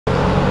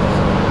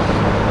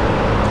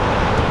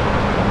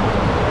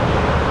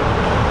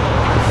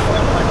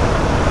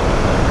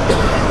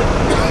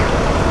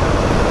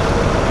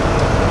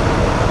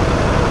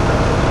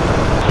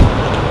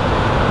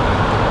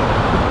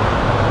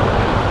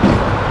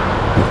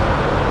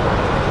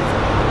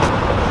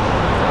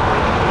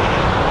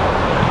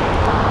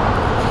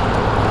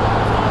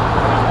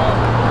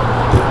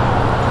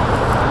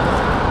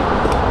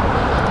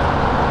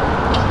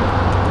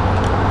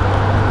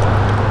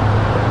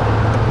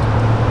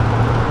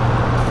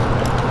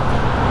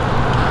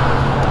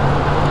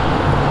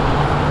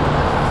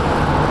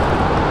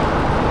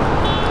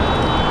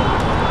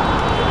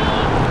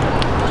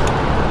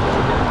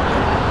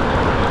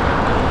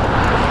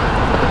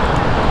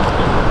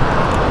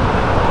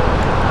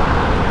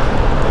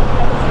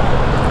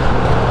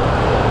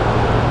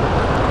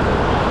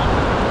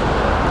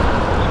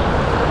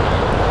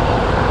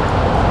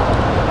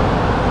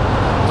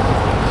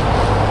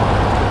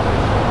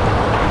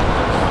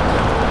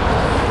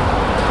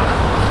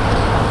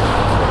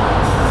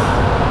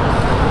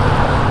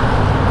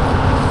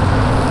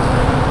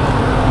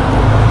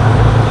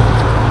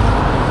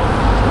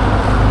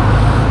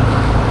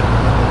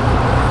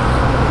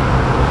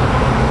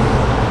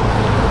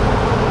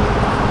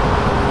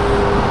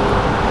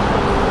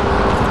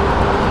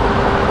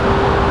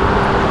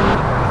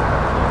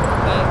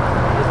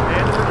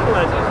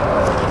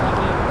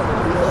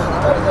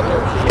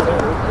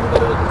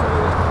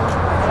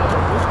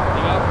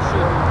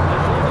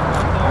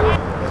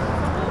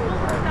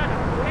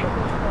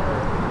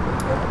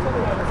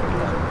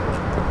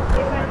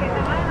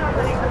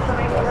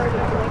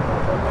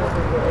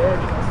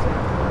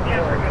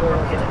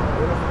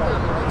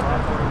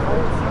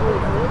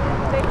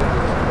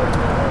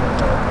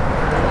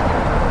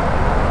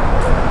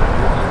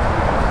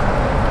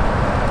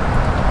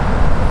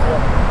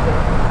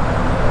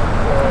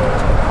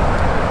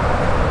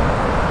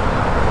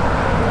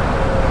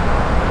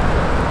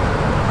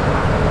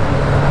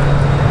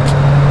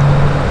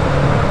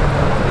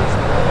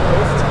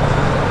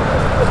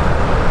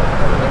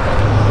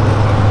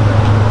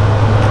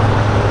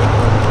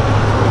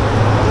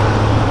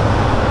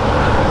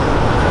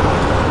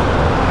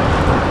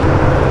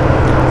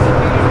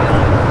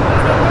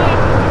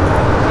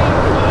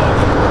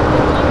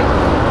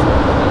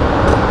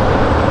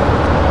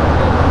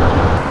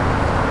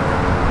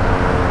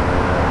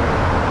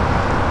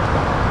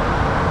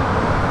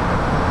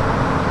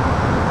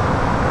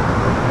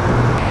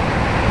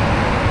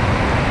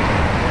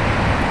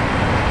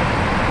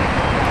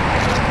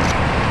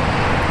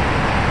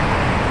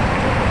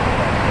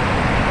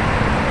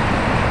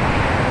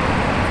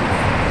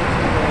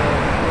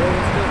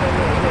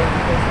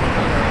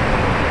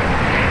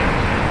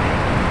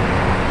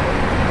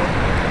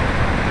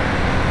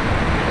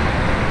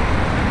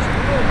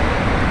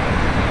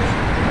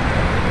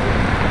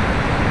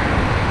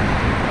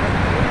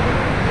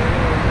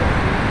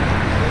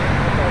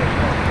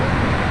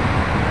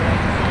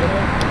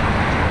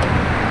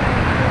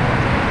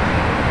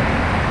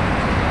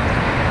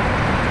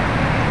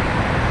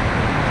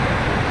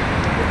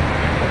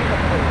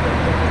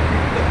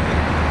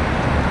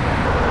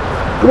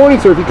Good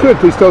morning, sir. If you could,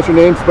 please tell us your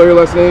name, spell your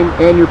last name,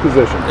 and your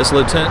position. It's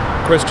Lieutenant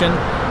Christian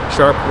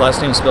Sharp,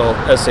 last name spelled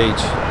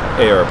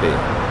S-H-A-R-P.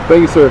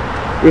 Thank you, sir.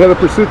 We had a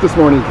pursuit this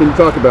morning. Can you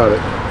talk about it?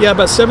 Yeah,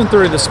 about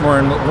 7:30 this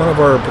morning, one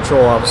of our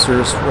patrol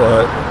officers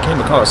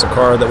came across a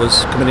car that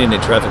was committing a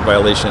traffic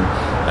violation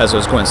as it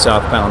was going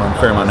southbound on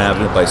Fairmount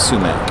Avenue by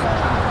Sumac.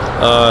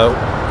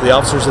 The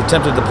officers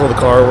attempted to pull the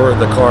car over.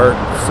 The car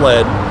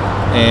fled,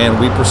 and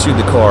we pursued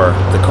the car.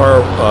 The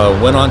car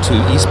went on to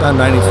eastbound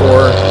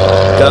 94,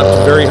 got up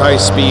to very high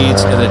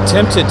speeds, and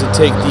attempted to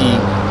take the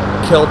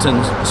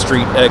Kelton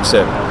Street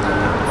exit.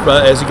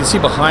 But as you can see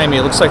behind me,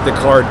 it looks like the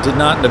car did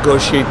not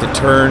negotiate the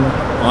turn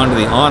onto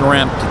the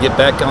on-ramp to get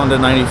back onto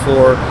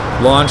 94,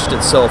 launched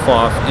itself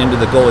off into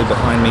the gully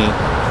behind me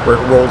where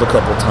it rolled a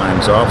couple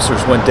times. Our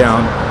officers went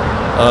down,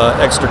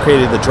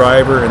 extricated the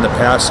driver and the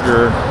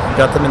passenger,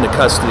 got them into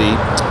custody,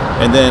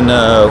 and then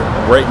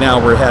right now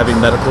we're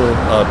having medical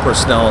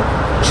personnel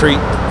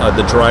treat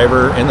the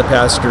driver and the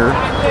passenger,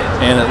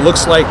 and it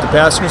looks like the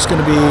passenger is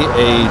going to be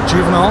a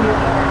juvenile.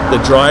 The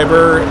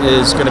driver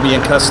is going to be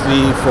in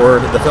custody for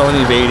the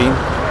felony evading.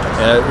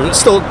 It's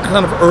still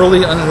kind of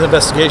early in the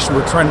investigation.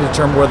 We're trying to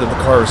determine whether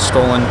the car is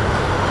stolen.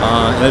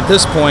 And at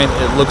this point,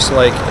 it looks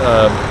like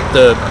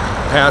the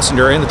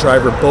passenger and the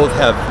driver both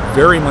have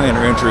very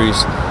minor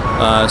injuries.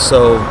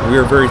 So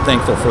we're very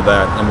thankful for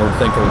that, and we're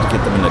thankful to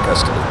get them into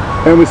custody.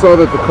 And we saw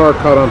that the car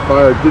caught on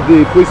fire. Did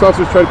the police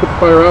officers try to put the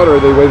fire out, or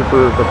are they waiting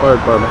for the fire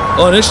department?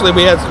 Well, initially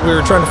we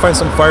were trying to find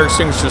some fire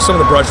extinguishers. Some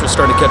of the brush was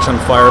starting to catch on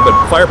fire, but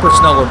fire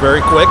personnel were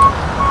very quick.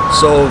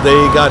 So they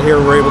got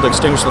here, were able to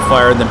extinguish the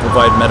fire, and then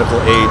provide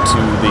medical aid to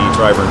the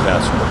driver and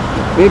passenger.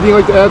 Anything you'd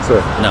like to add, sir?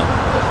 No.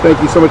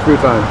 Thank you so much for your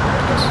time.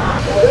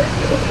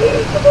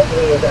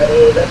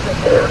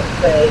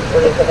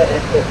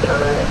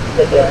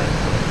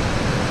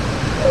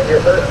 Your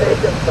first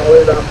station,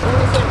 followed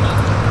up.